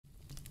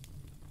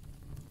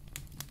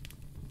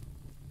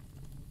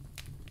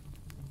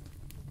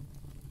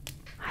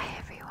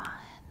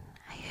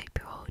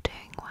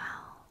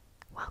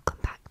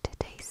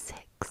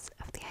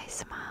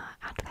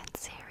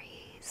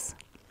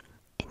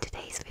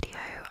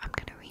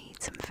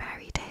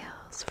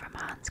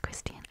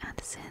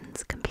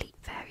Harrison's Complete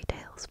Fairy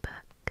Tales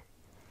book.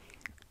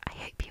 I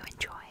hope you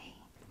enjoy.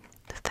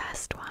 The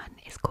first one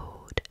is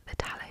called The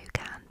Tallow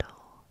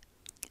Candle,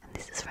 and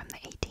this is from the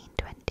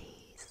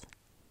 1820s.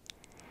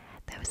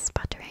 There was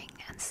sputtering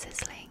and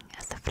sizzling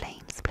as the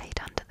flames played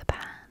under the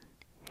pan.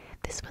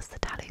 This was the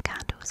tallow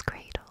candle's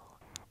cradle,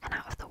 and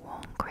out of the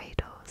warm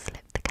cradle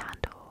slipped the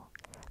candle,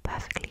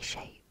 perfectly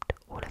shaped,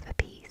 all of a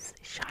piece,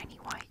 shiny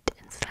white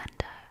and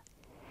slender.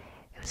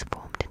 It was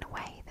formed in a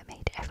way that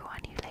made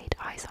everyone who laid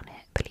eyes on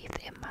it believe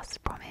that it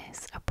must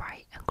promise a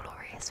bright and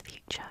glorious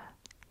future.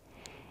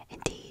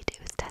 Indeed, it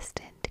was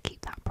destined to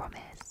keep that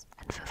promise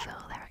and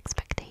fulfill their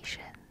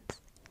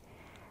expectations.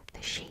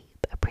 The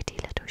sheep, a pretty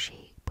little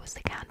sheep, was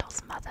the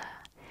candle's mother,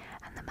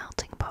 and the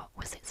melting pot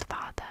was its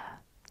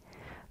father.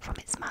 From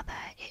its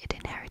mother it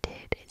had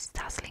inherited its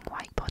dazzling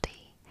white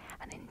body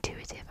and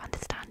intuitive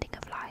understanding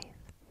of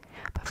life,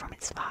 but from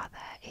its father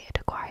it had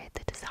acquired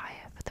the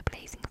desire for the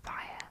blazing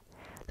fire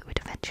that would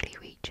eventually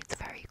reach its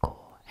very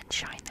core and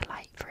shine the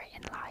light for it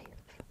in life.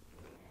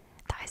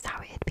 That is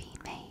how it had been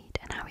made,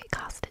 and how it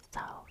cast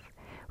itself,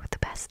 with the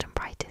best and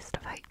brightest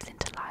of hopes,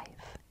 into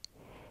life.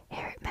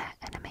 Here it met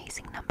an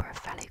amazing number of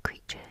fellow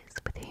creatures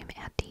with whom it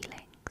had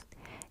dealings,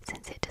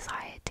 since it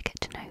desired to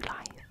get to know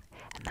life,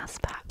 and thus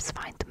perhaps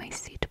find the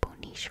most suitable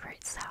niche for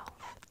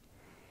itself.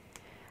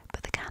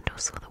 But the candle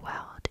saw the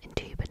world in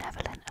too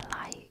benevolent a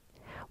light,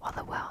 while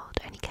the world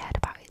only cared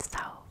about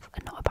itself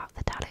and not about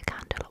the tallow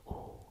candle at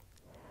all.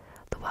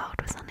 The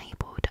world was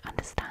unable to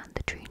understand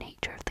the true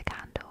nature of the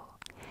candle,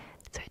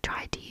 so it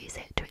tried to use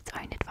it to its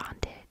own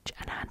advantage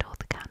and handled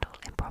the candle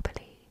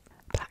improperly.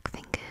 Black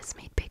fingers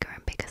made bigger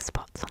and bigger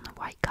spots on the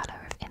white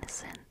colour of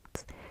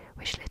innocence,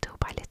 which little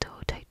by little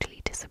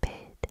totally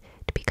disappeared,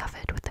 to be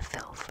covered with the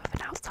filth of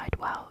an outside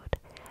world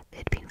that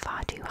had been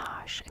far too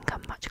harsh and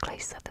come much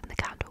closer than the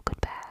candle could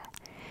bear,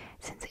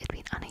 since it had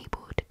been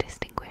unable to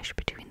distinguish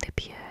between the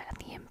pure and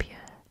the impure,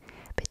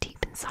 but deep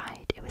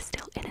inside it was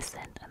still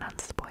innocent and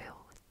unspoiled.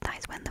 That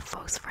is when the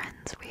false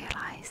friends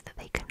realised that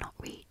they could not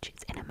reach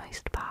its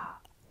innermost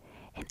part.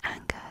 In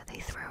anger they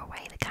threw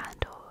away the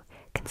candle,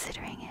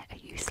 considering it a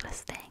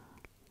useless thing.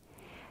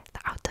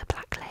 The outer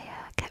black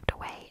layer kept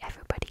away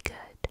everybody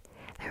good.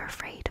 They were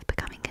afraid of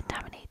becoming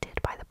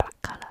contaminated by the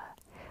black colour,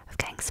 of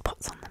getting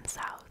spots on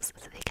themselves,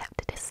 so they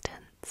kept a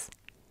distance.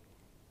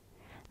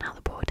 Now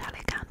the poor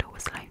tallow candle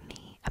was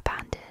lonely,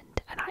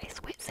 abandoned, and at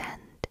its wit's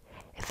end.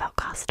 It felt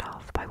cast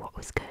off by what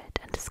was good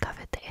and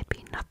discovered that it had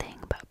been nothing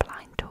but a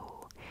blind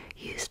tool,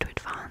 used to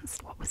advance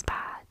what was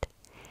bad.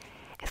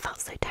 It felt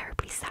so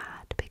terribly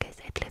sad because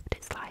it had lived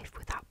its life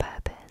without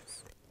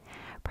purpose.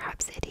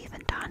 Perhaps it had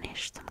even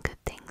tarnished some good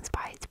things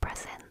by its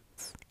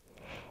presence.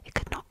 It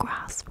could not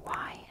grasp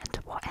why and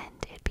to what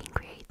end it had been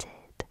created,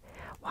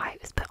 why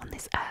it was put on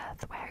this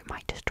earth where it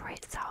might destroy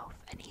itself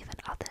and even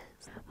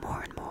others.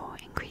 More and more,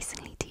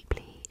 increasingly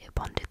deeply, it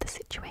pondered the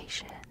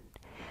situation,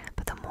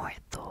 but the more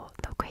it thought,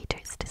 the greater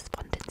its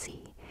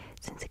despondency,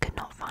 since it could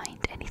not find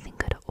anything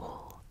good at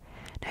all,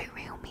 no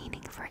real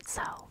meaning for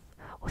itself,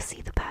 or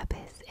see the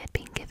purpose it had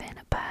been given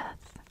at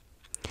birth.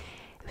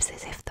 It was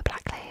as if the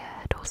black layer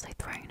had also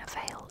thrown a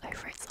veil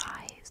over its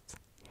eyes.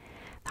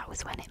 That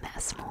was when it met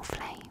a small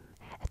flame,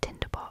 a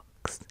tinder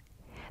box.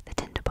 The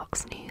tinder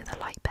box knew the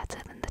light better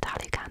than the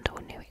tallow candle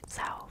knew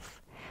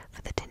itself,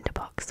 for the tinder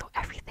box saw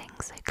everything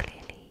so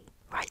clearly,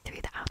 right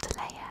through the outer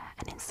layer,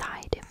 and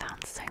inside it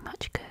found so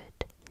much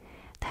good.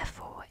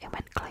 Therefore it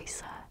went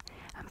closer,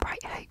 and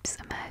bright hopes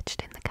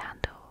emerged in the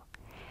candle.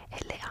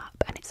 It lit up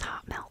and its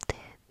heart melted.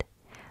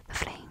 The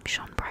flame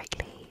shone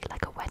brightly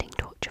like a wedding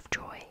torch of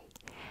joy.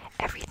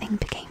 Everything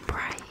became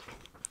bright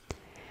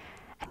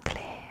and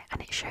clear,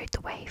 and it showed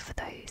the way for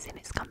those in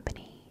its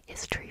company,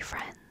 its true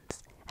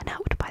friends, and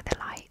helped by the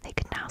light they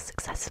could now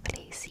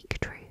successfully seek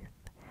truth.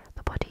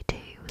 The body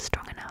too was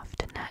strong enough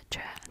to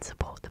nurture and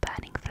support the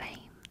burning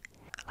flame.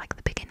 Like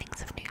the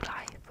beginnings of new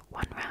life,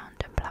 one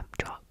round and plump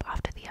drop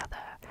after the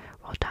other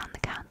rolled down the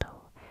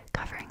candle,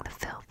 covering the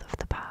filth of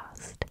the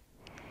past.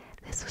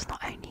 This was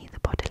not only the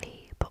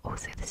bodily, but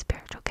also the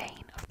spiritual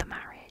gain of the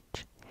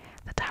marriage.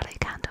 The tallow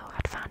candle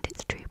had found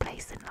its true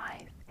place in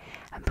life,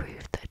 and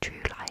proved that a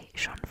true light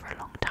shone for a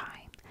long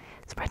time,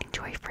 spreading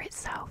joy for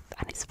itself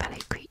and its fellow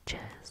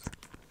creatures.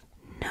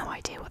 No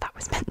idea what that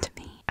was meant to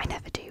me. I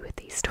never do with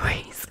these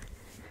stories.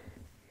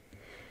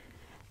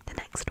 The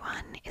next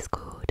one is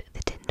called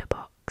The Tinder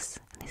Box,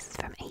 and this is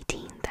from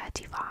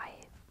 1835.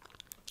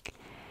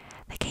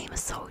 There came a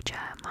soldier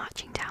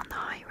marching down the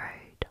high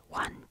road,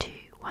 1, 2,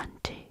 1,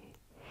 2.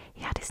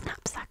 He had his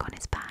knapsack on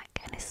his back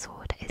and his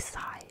sword at his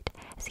side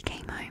as he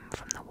came home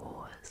from the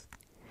wars.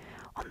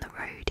 On the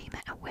road he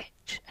met a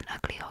witch, an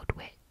ugly old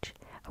witch,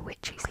 a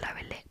witch whose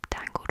lower lip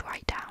dangled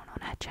right down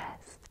on her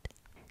chest.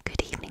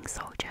 "Good evening,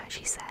 soldier,"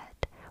 she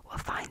said. "What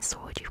a fine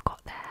sword you've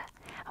got there,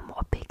 and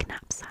what a big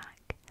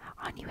knapsack.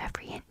 Aren't you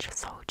every inch a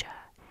soldier?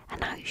 And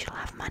now you shall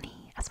have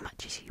money as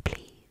much as you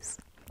please."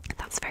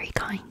 "That's very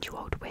kind, you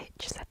old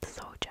witch," said the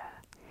soldier.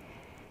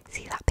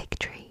 "See that big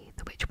tree?"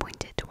 The witch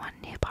pointed to one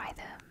nearby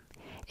them.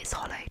 "It's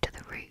hollow to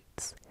the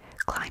roots.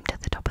 Climb to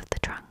the top of the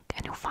trunk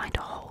and you'll find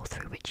a hole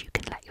through which you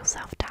can let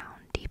yourself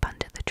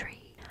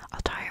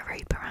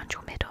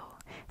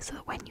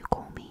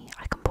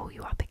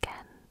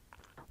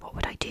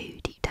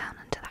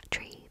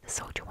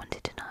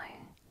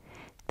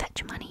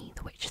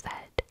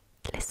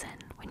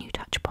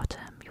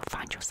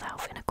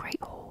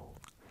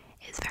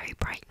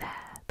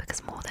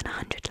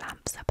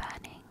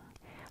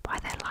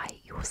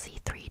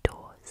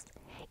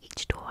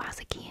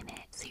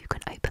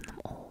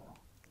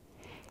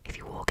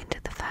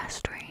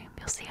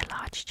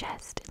large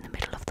chest in the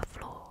middle of the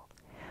floor.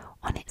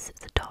 On it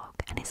sits a dog,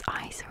 and his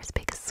eyes are as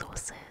big as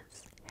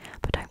saucers.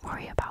 But don't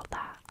worry about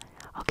that.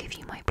 I'll give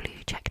you my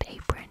blue checked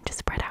apron to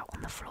spread out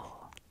on the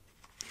floor.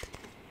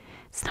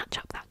 Snatch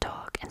up that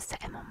dog and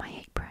set him on my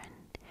apron.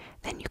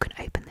 Then you can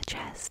open the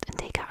chest and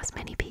take out as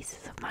many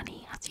pieces of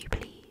money as you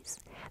please.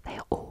 They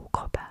are all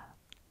copper.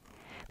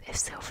 But if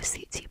silver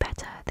suits you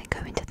better, then go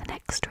into the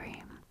next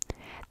room.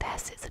 There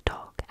sits a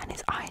dog, and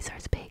his eyes are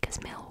as big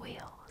as mill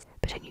wheels.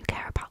 But don't you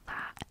care about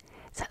that?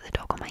 Set the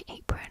dog on my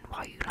apron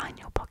while you line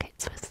your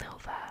pockets with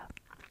silver.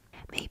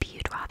 Maybe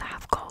you'd rather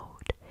have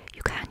gold.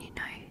 You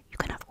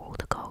can have all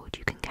the gold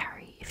you can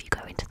carry if you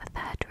go into the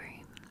third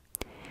room.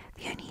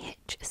 The only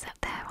hitch is that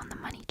there on the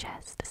money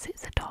chest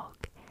sits a dog,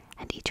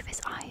 and each of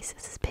his eyes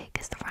is as big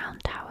as the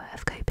round tower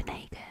of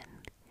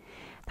Copenhagen.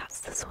 That's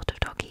the sort of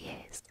dog he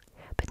is.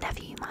 But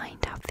never you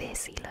mind how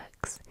fierce he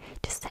looks.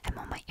 Just set him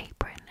on my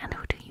apron and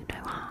he'll do you no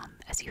harm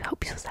as you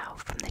help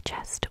yourself from the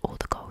chest to all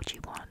the gold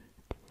you want.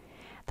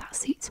 That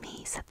suits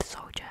me, said the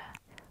soldier.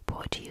 But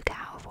what do you get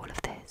out of all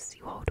of this,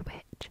 you old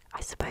witch?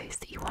 I suppose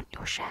that you want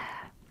your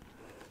share.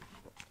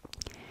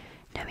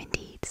 No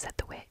indeed, said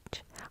the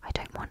witch. I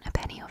don't want a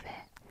penny of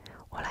it.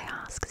 All I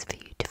ask is for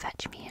you to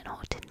fetch me an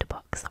old tinder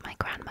box that my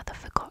grandmother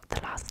forgot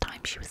the last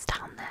time she was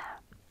down there.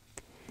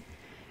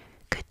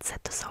 Good, said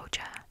the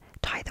soldier.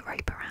 Tie the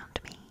rope around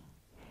me.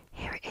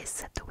 Here it is,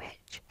 said the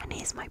witch, and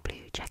here's my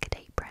blue checkered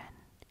apron.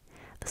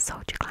 The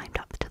soldier climbed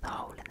up to the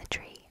hole in the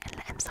tree and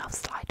let himself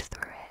slide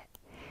through it,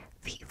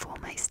 feet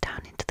foremost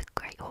down into the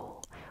great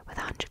hall where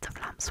the hundreds of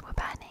lamps were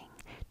burning,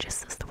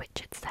 just as the witch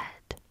had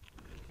said.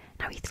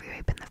 Now he threw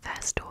open the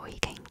first door he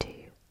came to.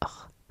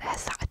 Oh, there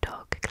sat a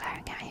dog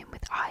glaring at him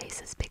with eyes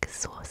as big as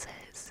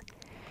saucers.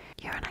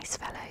 You're a nice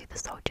fellow, the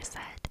soldier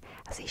said,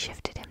 as he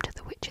shifted him to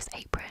the witch's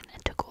apron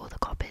and took all the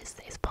coppers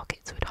that his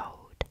pockets would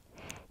hold.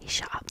 He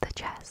shut up the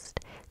chest,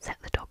 set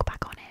the dog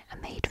back on it,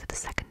 and made for the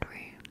second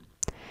room.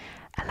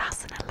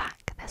 Alas and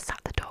alack, there sat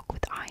the dog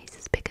with eyes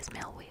as big as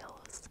mill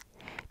wheels.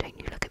 Don't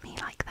you look at me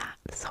like that,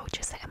 the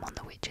soldier set him on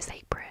the witch's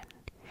apron.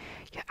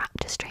 You're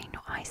apt to strain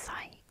your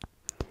eyesight.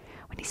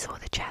 When he saw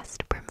the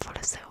chest brimful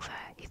of silver,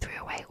 he threw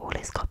away all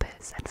his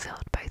coppers and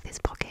filled both his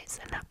pockets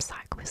and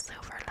knapsack with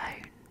silver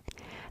alone.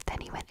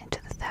 Then he went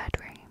into the third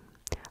room.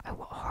 Oh,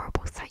 what a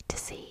horrible sight to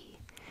see!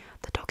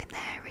 The dog in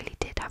there really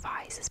did have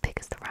eyes as big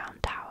as the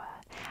round tower,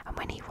 and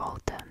when he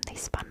rolled them, they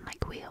spun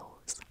like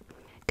wheels.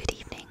 Good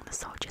evening, the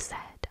soldier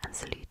said, and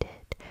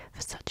saluted,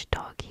 for such a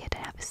dog he had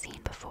never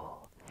seen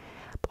before.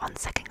 But on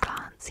second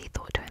glance, he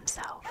thought to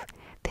himself,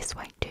 this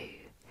won't do.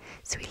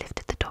 So he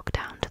lifted the dog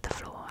down to the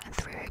floor and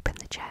threw open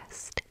the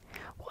chest.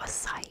 What a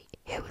sight!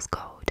 Here was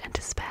gold and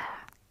to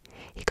spare.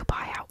 He could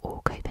buy out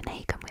all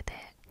Copenhagen with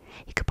it.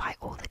 He could buy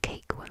all the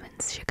cake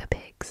women's sugar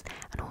pigs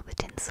and all the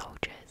tin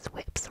soldiers,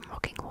 whips and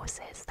rocking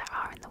horses there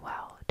are in the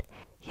world.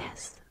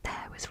 Yes,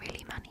 there was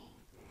really money.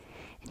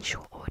 In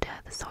short order,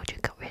 the soldier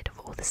got rid of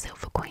all the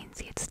silver coins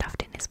he had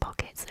stuffed in his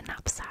pockets and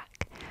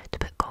knapsack to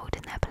put gold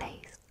in their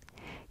place.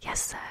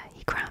 Yes, sir,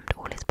 he crammed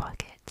all his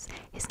pockets,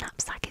 his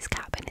knapsack, his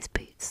cap and his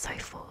boots so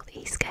full that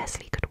he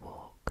scarcely could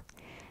walk.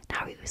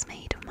 Now he was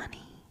made of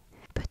money.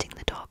 Putting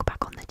the dog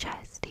back on the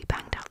chest, he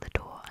banged out the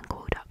door and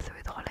called up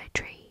through the hollow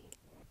tree.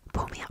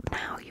 Pull me up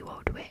now, you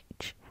old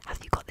witch.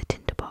 Have you got the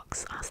tinder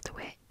box? Asked the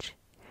witch.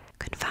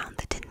 Confound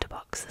the tinder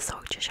box, the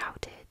soldier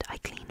shouted. I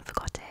clean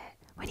forgot it.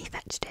 When he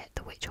fetched it,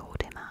 the witch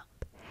hauled him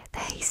up.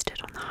 There he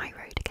stood on the high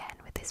road again,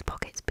 with his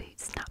pockets,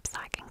 boots,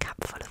 knapsack and cap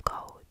full of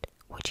gold.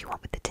 What do you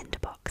want with the tinder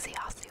box? He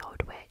asked the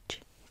old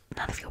witch.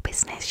 None of your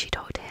business, she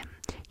told him.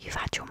 You've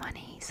had your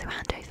money, so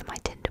hand over my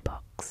tinder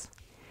box.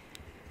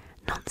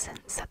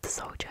 Nonsense, said the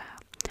soldier.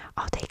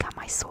 I'll take out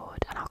my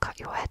sword and I'll cut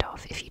your head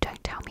off if you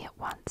don't tell me at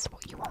once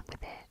what you want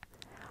with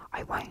it.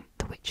 I won't,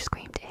 the witch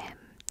screamed at him.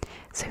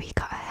 So he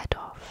cut her head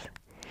off.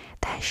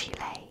 There she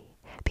lay,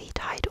 but he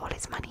tied all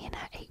his money in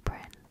her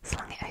apron,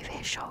 slung it over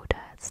his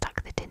shoulder,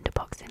 stuck the tinder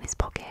box in his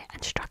pocket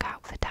and struck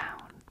out for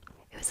town.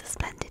 It was a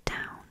splendid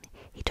town.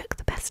 He took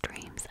the best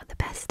rooms at the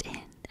best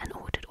inn and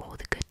ordered all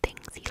the good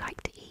things he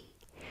liked to eat,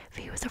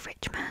 for he was a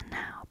rich man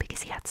now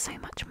because he had so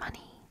much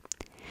money.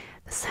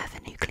 The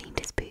servant who cleaned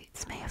his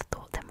boots may have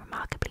thought them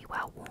remarkably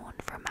well worn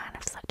for a man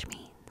of such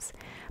means,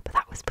 but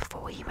that was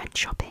before he went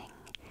shopping.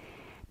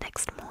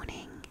 Next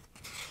morning,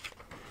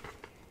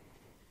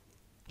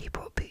 he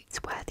brought boots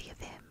worthy of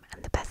him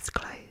and the best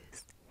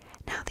clothes.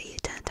 Now that he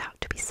had turned out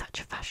to be such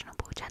a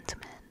fashionable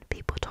gentleman,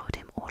 people told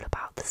him all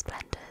about the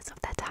splendours of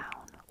their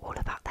town, all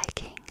about their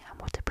king, and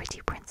what a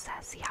pretty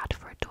princess he had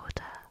for a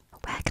daughter.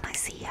 Where can I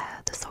see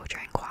her? The soldier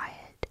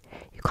inquired.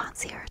 You can't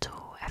see her at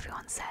all,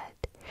 everyone said.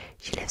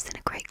 She lives in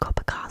a great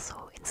copper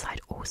castle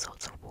inside all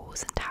sorts of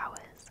walls and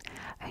towers.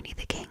 Only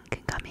the king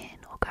can come in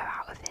or go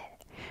out of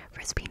it,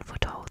 for it's been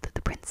foretold that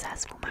the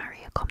princess will marry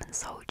a common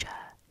soldier.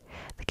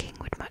 The king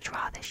would much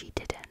rather she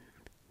didn't.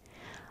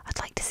 I'd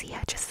like to see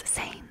her just the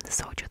same, the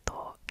soldier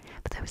thought,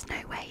 but there was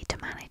no way to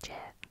manage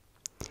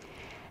it.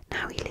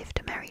 Now he lived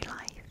a merry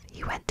life.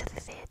 He went to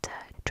the theatre,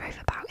 drove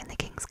about in the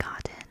king's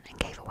garden, and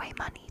gave away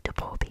money to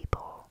poor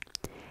people.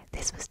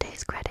 This was to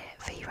his credit,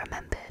 for he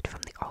remembered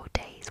from the old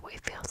days what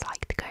it feels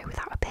like to go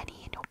without a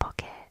penny in your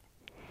pocket.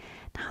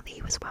 Now that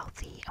he was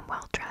wealthy and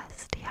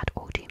well-dressed, he had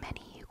all too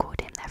many who called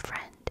him their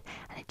friend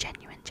and a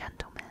genuine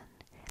gentleman.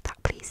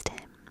 That pleased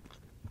him.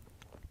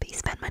 But he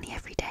spent money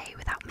every day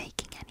without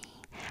making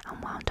any,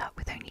 and wound up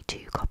with only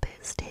 2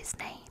 coppers to his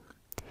name.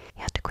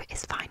 He had to quit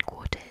his fine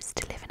quarters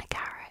to live in a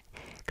garret,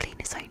 clean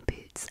his own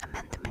boots, and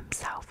mend them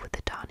himself with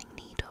a darning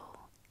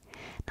needle.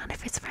 None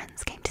of his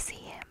friends came to see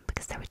him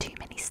because there were too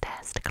many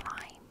stairs to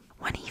climb.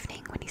 One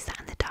evening, when he sat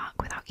in the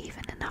dark without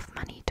even enough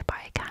money to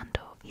buy a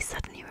candle, he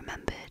suddenly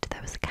remembered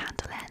there was a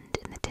candle end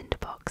in the tinder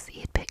box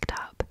he had picked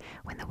up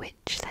when the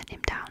witch sent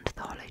him down to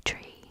the hollow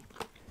tree.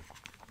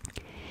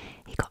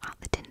 He got out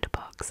the tinder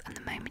box, and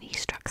the moment he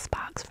struck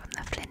sparks from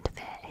the flint of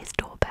it, his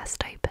door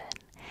burst open,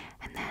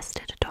 and there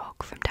stood a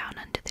dog from down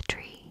under the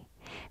tree.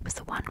 It was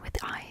the one with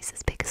eyes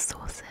as big as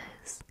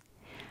saucers.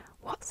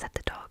 "What," said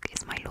the dog,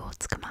 "is my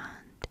lord's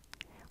command?"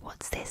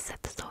 "What's this?"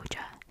 said the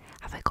soldier.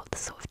 "Have I got the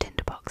sort of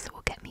tinder box that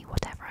will get me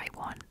whatever I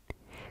want?"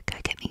 "Go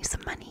get me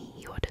some money,"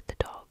 he ordered the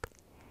dog.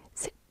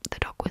 Zip, the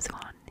dog was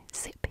gone.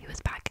 Zip, he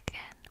was back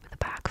again, with a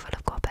bag full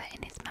of copper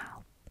in his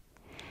mouth.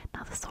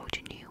 Now the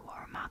soldier knew what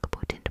a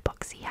remarkable tinder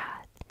box he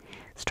had.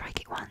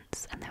 Strike it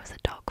once, and there was a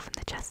dog from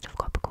the chest of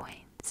copper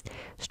coins.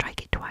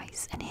 Strike it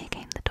twice, and here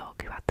came the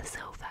dog who had the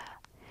silver.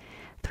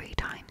 3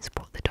 times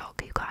brought the dog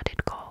who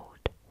guarded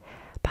gold.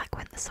 Back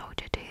went the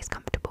soldier to his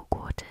comfortable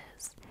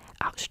quarters.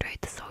 Out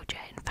strode the soldier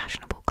in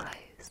fashionable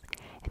clothes.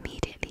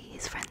 Immediately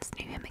his friends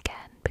knew him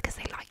again because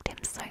they liked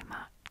him so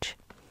much.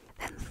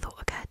 Then the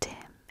thought occurred to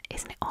him,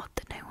 isn't it odd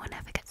that no one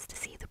ever gets to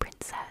see the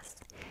princess?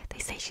 They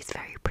say she's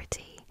very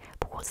pretty,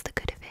 but what's the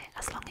good of it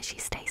as long as she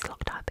stays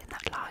locked up in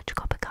that large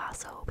copper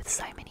castle with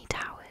so many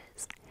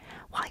towers?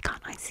 Why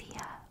can't I see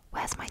her?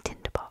 Where's my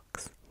tinder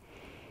box?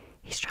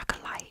 He struck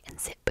a light, and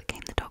Zip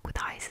became the dog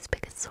with eyes as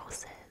big as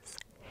saucers.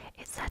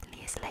 "It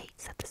certainly is late,"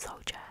 said the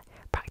soldier,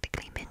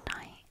 "practically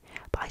midnight,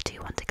 but I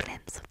do want a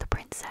glimpse of the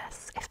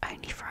princess, if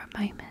only for a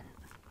moment."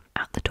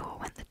 Out the door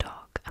went the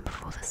dog, and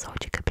before the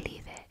soldier could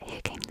believe it,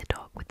 here came the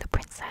dog with the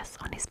princess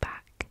on his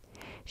back.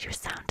 She was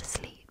sound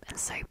asleep, and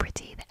so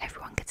pretty that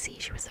everyone could see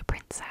she was a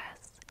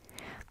princess.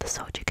 The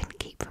soldier couldn't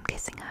keep from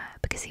kissing her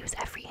because he was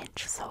every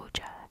inch a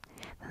soldier.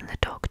 Then the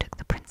dog took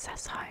the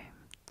princess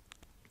home.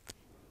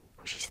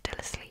 Was she still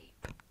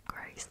asleep?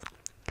 Gross.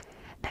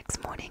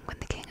 Next morning, when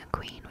the king and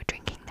queen were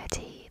drinking their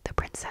tea, the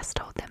princess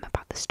told them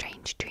about the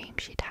strange dream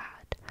she'd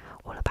had,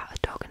 all about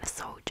a dog and a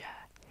soldier.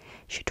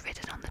 She'd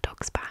ridden on the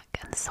dog's back,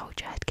 and the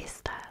soldier had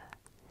kissed her.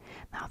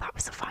 "Now that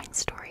was a fine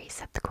story,"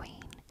 said the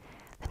queen.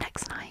 The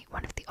next night,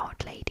 one of the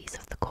old ladies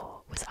of the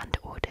court was under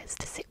orders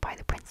to sit by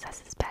the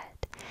princess's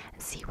bed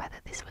and see whether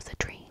this was a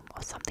dream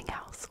or something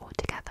else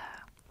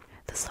altogether.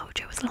 The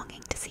soldier was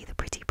longing to see the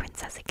pretty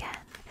princess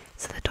again,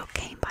 so the dog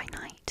came by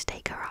night to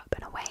take her up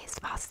and away as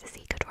fast as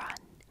he could run.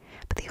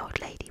 But the old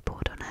lady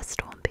pulled on her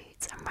storm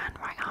boots and ran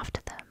right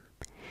after them.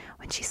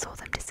 When she saw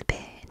them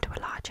disappear into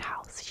a large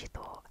house, she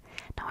thought,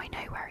 "Now I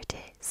know where it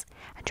is,"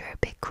 and drew a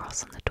big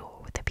cross on the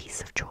door with a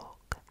piece of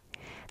chalk.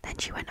 Then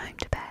she went home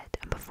to bed,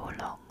 and before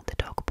long the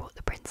dog brought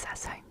the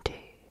princess home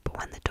too. But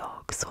when the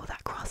dog saw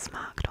that cross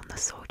marked on the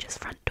soldier's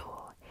front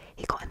door,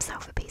 he got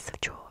himself a piece of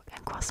chalk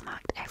and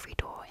cross-marked every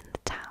door in the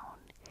town.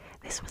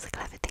 This was a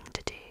clever thing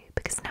to do,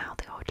 because now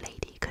the old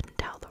lady couldn't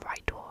tell the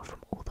right door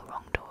from all the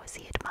wrong doors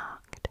he had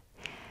marked.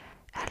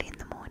 Early in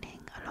the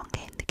morning, along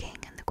came the king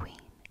and the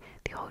queen,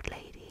 the old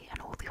lady and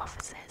all the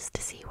officers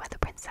to see where the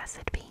princess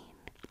had been.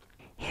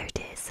 "Here it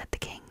is," said the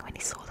king when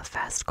he saw the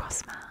first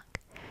cross mark.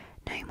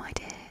 "No, my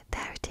dear,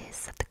 there it is,"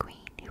 said the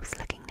queen, who was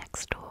looking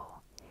next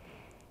door.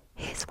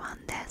 "Here's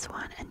one, there's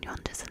one, and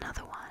yonder's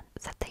another one,"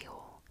 said they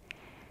all.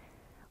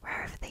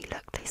 Wherever they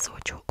looked they saw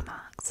chalk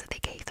marks, so they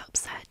gave up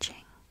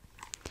searching.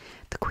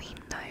 The queen,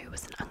 though,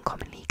 was an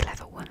uncommonly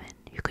clever woman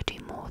who could do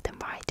more than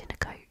ride in a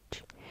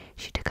coach.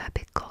 She took her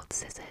big gold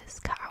scissors,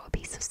 cut out a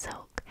piece of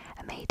silk,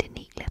 and made a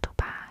neat little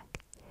bag.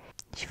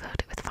 She filled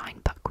it with fine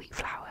buckwheat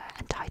flour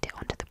and tied it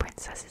onto the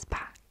princess's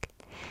back.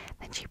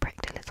 Then she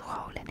pricked a little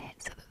hole in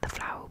it so that the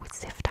flour would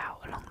sift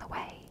out along the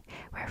way,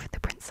 wherever the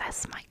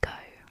princess might go.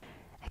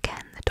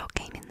 Again the dog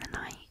came in the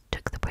night,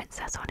 took the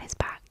princess on his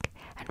back,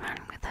 and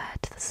ran with her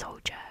to the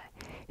soldier,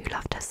 who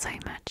loved her so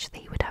much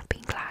that he would have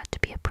been glad to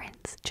be a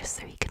prince just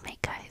so he could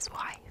make her his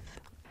wife.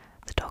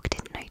 The dog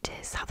didn't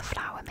notice how the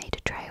flour made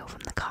a trail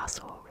from the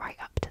castle right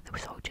up to the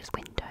soldier's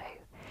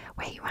window,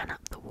 where he ran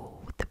up the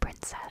wall with the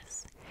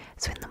princess,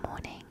 so in the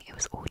morning it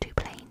was all too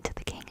plain to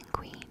the king and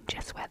queen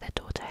just where their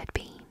daughter had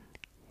been.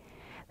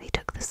 They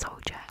took the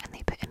soldier and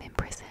they put him in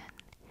prison.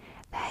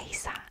 There he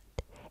sat.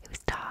 It was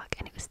dark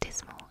and it was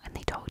dismal, and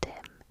they told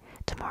him,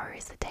 "Tomorrow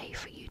is the day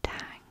for you to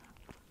hang."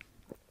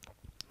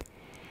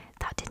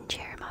 That didn't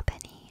cheer him up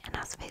any, and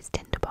as for his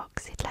tinder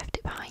box, he'd left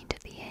it behind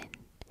at the inn.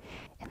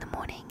 In the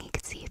morning he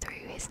could see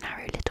through his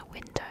narrow little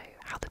window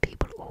how the people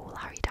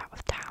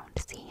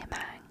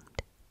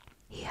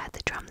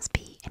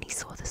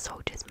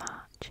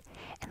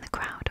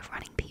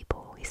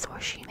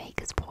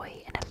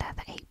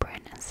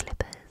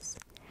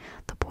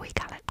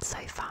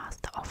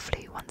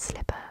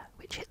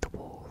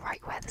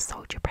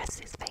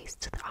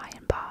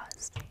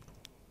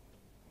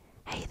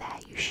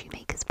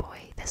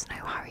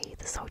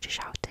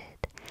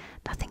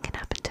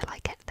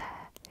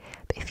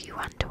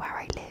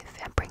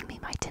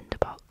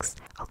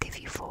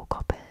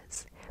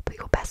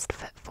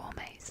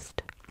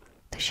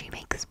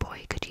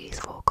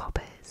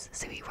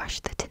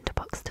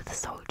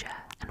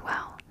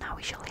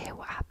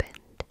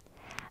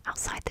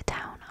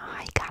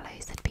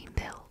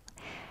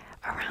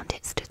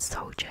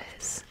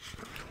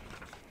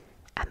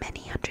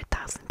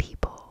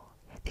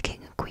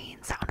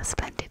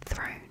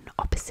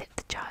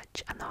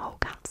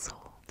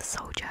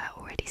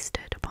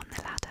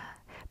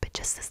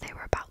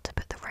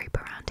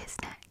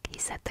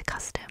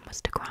custom was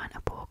to grant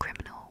a poor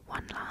criminal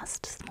one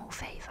last small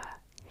favour.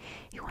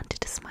 He wanted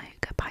to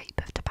smoke a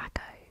pipe of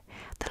tobacco,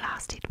 the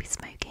last he'd be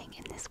smoking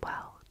in this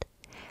world.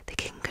 The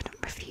king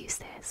couldn't refuse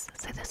this,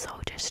 so the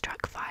soldier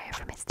struck fire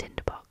from his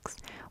tinder box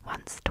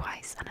once,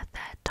 twice, and a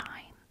third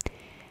time.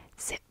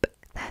 Zip,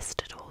 there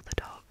stood all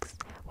the dogs,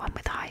 one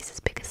with eyes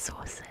as big as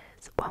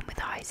saucers, one with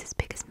eyes as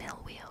big as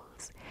mill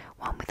wheels,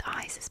 one with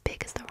eyes as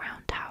big as the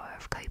round tower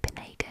of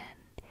Copenhagen.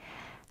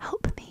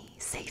 "Help me,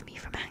 save me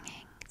from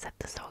hanging," said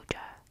the soldier.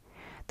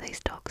 Those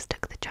dogs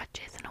took the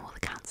judges and all the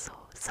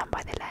council, some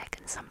by the leg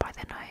and some by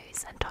the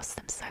nose, and tossed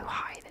them so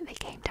high that they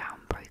came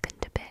down broken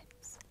to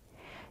bits.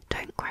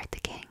 "Don't," cried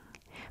the king,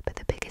 but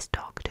the biggest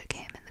dog took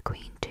him and the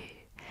queen too,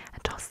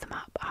 and tossed them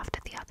up after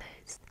the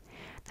others.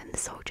 Then the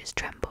soldiers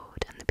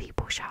trembled and the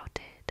people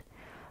shouted,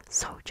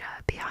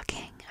 "Soldier, be our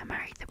king and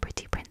marry the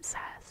pretty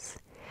princess."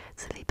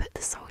 So they put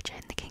the soldier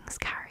in the king's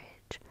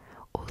carriage.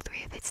 All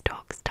three of his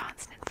dogs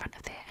danced in front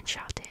of it and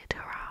shouted,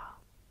 "Hurrah!"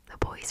 The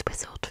boys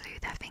whistled through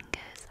their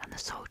fingers and the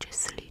soldiers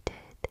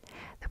saluted.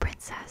 The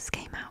princess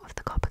came out of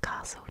the copper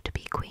castle to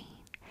be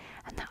queen,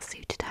 and that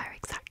suited her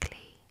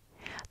exactly.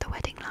 The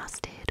wedding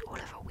lasted all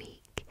of a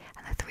week,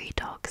 and the three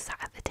dogs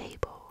sat at the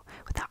table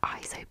with their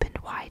eyes opened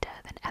wider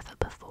than ever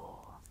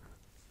before.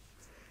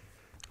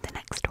 The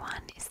next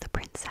one is the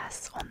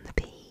Princess on the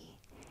Pea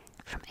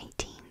from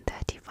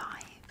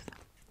 1835.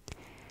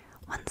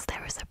 Once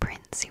there was a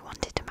prince who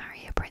wanted to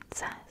marry a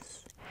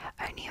princess.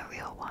 Only a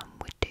real one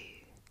would do.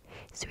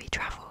 So he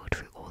travelled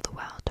through all the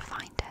world to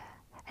find her,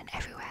 and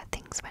everywhere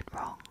things went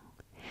wrong.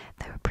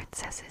 There were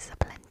princesses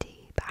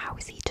aplenty, but how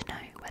was he to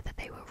know whether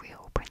they were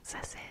real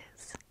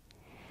princesses?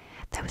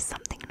 There was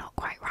something not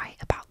quite right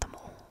about them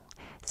all,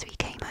 so he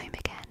came home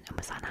again and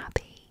was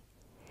unhappy,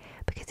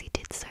 because he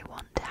did so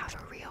want to have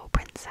a real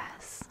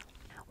princess.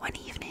 One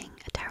evening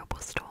a terrible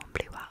storm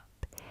blew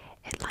up.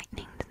 It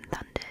lightened and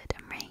thundered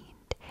and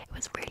rained. It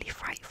was really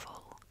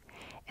frightful.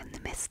 In the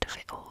midst of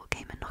it all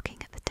came a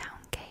knocking at the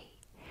town gate.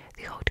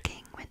 The old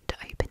king went to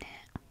open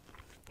it.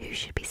 Who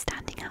should be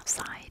standing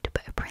outside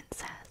but a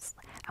princess,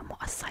 and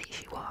what a sight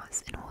she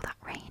was in all that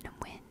rain and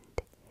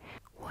wind.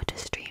 Water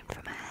streamed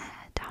from her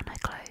hair, down her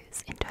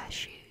clothes, into her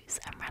shoes,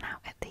 and ran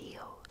out at the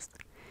heels.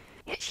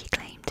 Yet she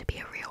claimed to be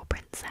a real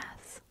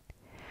princess.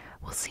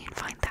 "We'll soon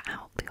find that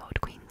out," the old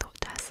queen thought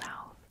to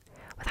herself.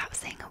 Without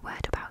saying a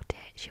word about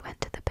it, she went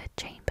to the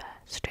bedchamber,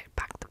 stripped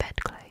back the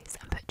bedclothes,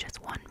 and put just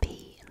one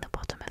pea in the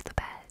bottom of the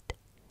bed.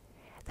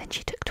 Then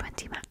she took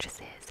 20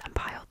 mattresses and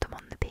piled them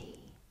on the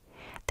pea.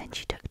 Then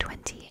she took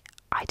 20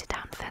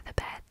 eiderdown feather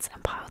beds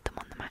and piled them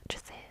on the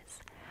mattresses.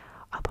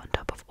 Up on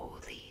top of all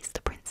these,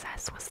 the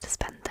princess was to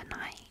spend the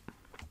night.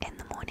 In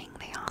the morning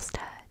they asked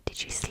her,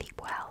 "Did you sleep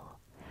well?"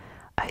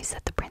 "Oh,"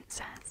 said the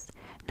princess,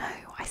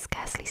 "no, I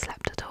scarcely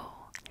slept at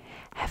all.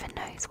 Heaven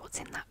knows what's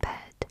in that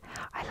bed.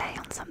 I lay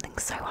on something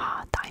so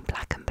hard that I'm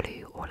black and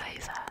blue all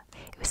over.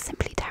 It was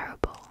simply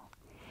terrible."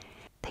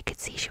 They could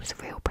see she was a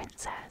real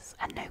princess,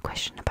 and no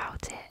question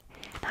about it,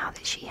 now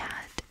that she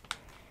had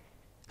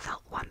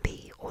felt one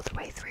pea all the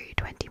way through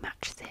 20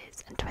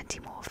 mattresses and 20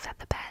 more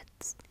feather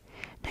beds.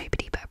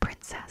 Nobody but a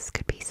princess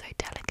could be so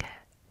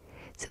delicate.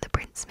 So the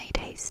prince made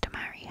haste to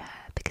marry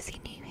her because he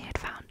knew he had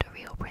found a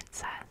real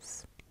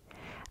princess.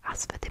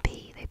 As for the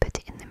pea, they put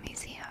it in the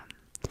museum.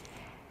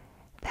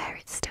 There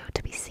it's still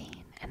to be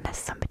seen, unless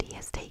somebody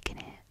has taken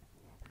it.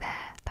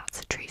 There,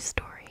 that's a true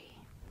story.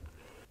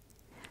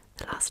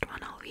 The last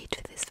one I'll read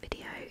for this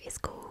video is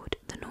called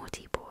The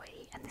Naughty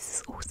Boy, and this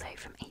is also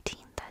from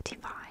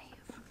 1835.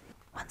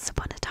 Once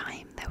upon a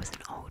time there was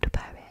an old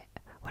poet,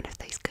 one of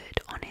those good,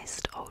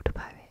 honest old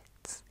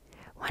poets.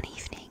 One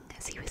evening,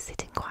 as he was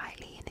sitting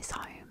quietly in his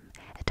home,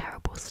 a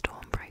terrible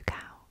storm broke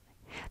out.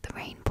 The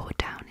rain poured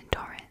down in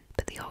torrents,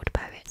 but the old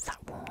poet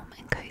sat warm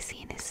and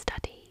cosy in his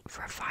study,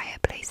 for a fire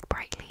blazed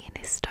brightly in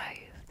his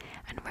stove,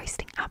 and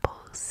roasting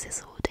apples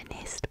sizzled and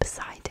hissed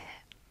beside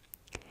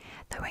it.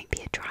 "There won't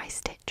be a dry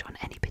stitch on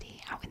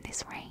anybody out in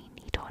this rain,"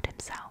 he told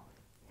himself.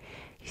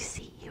 You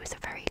see, he was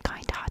a very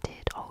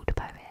kind-hearted old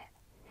poet.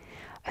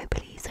 "Oh,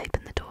 please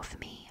open the door for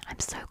me, I'm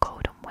so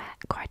cold and wet,"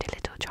 cried a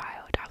little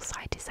child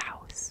outside his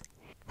house.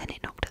 Then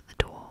it knocked at the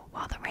door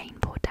while the rain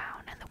poured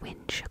down and the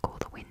wind shook all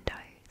the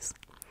windows.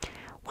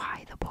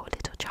 "Why, the poor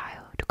little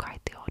child,"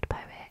 cried the old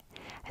poet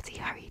as he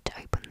hurried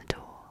to open the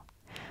door.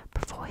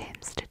 Before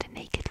him stood a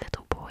naked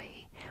little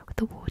boy with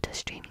the water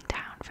streaming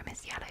down from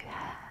his yellow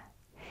hair.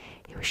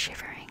 He was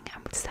shivering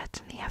and would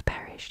certainly have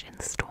perished in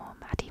the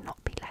storm had he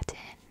not been let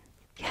in.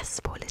 "Yes,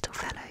 poor little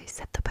fellow,"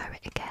 said the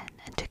poet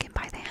again and took him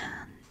by the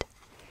hand.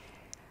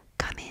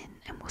 "Come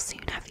in and we'll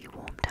soon have you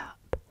warmed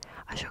up.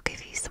 I shall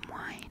give you some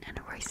wine and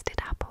a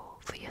roasted apple,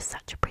 for you're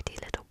such a pretty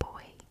little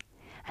boy."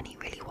 And he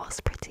really was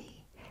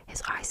pretty.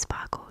 His eyes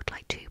sparkled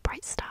like 2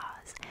 bright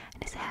stars,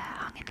 and his hair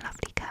hung in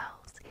lovely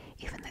curls,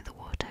 even though the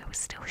water was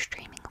still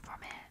streaming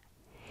from it.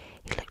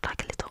 He looked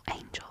like a little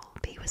angel,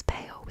 but he was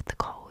pale with the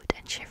cold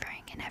and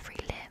shivering in every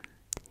limb.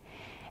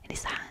 In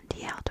his hand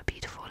he held a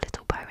beautiful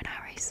little bow and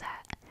arrow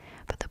set,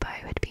 but the bow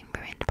had been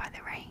ruined by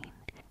the rain,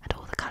 and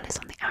all the colours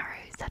on the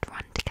arrows had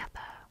run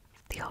together.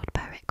 The old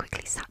poet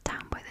quickly sat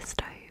down by the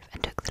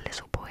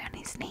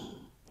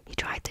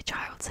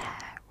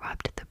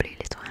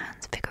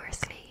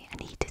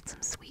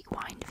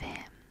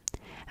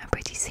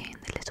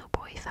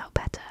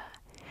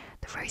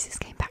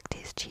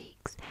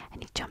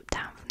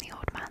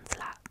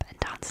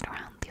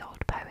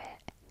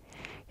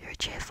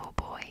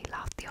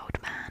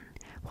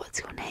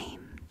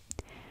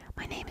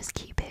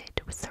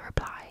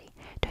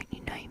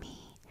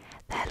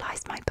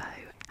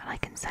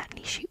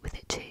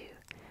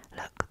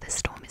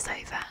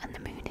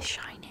is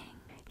shining.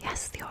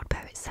 Yes, the old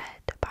poet said,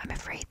 but I'm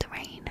afraid the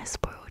rain has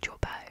spoiled your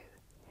bow.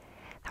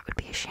 That would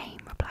be a shame,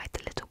 replied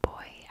the little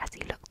boy as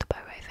he looked the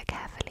bow over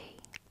carefully.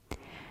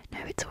 No,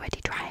 it's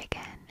already dry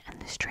again, and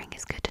the string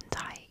is good and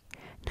tight.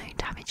 No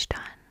damage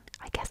done.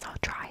 I guess I'll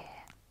try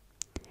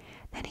it.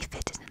 Then he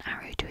fitted an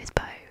arrow to his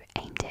bow,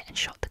 aimed it, and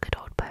shot the good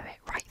old poet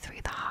right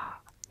through the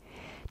heart.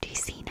 Do you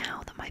see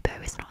now that my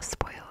bow is not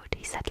spoiled?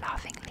 He said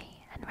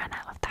laughingly, and ran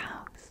out of the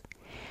house.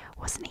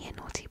 Wasn't he a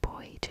naughty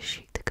boy to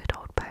shoot the good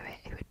old poet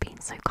who had been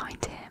so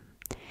kind to him,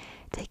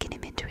 taking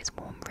him into his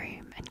warm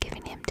room and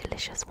giving him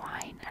delicious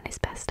wine and his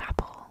best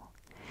apple?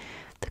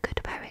 The good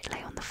poet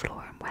lay on the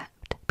floor and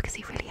wept, because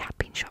he really had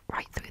been shot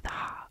right through the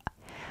heart.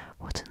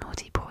 What a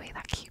naughty boy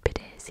that Cupid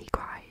is, he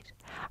cried.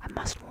 I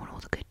must warn all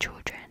the good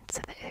children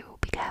so that they will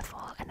be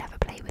careful and never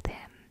play with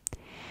him,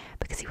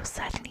 because he will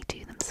certainly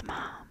do them some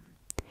harm.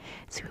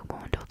 So he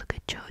warned all the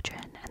good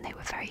children, and they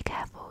were very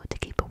careful to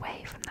keep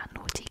away from that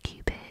naughty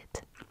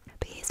Cupid.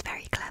 But he is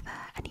very clever,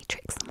 and he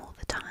tricks them all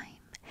the time.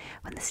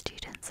 When the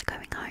students are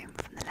going home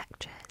from the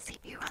lectures,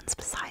 he runs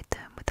beside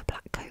them with a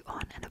black coat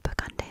on and a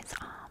book under his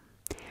arm.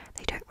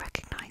 They don't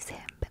recognise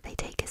him, but they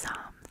take his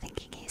arm,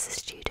 thinking he is a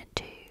student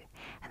too,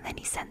 and then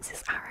he sends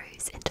his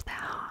arrows into their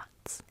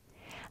hearts.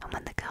 And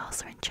when the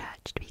girls are in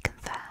church to be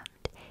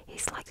confirmed, he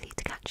is likely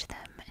to catch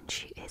them and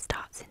shoot his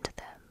darts into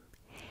them.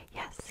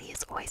 Yes, he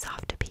is always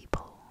after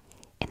people.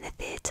 In the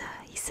theatre,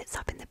 he sits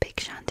up in the big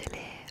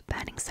chandelier,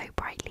 burning so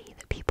brightly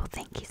that people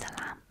think he's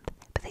a lamp,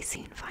 but they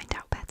soon find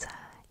out better.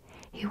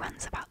 He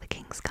runs about the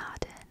king's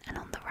garden and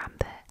on the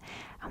rampart,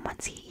 and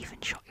once he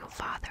even shot your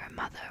father and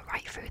mother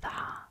right through the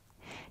heart.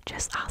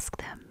 Just ask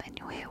them and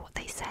you'll hear what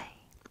they say.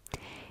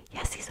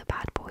 Yes, he's a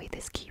bad boy,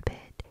 this Cupid.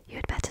 You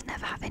had better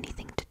never have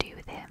anything to do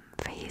with him,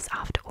 for he is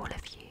after all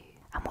of you.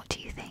 And what do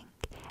you think?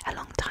 A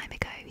long time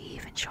ago he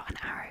even shot an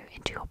arrow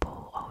into your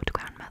poor old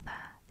grandmother.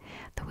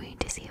 The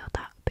wound is healed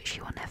up, but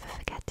she will never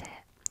forget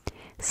it.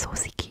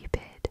 Saucy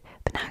Cupid,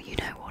 but now you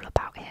know all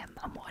about him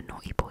and what a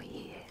naughty boy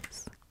he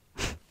is.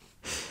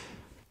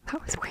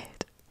 That was weird.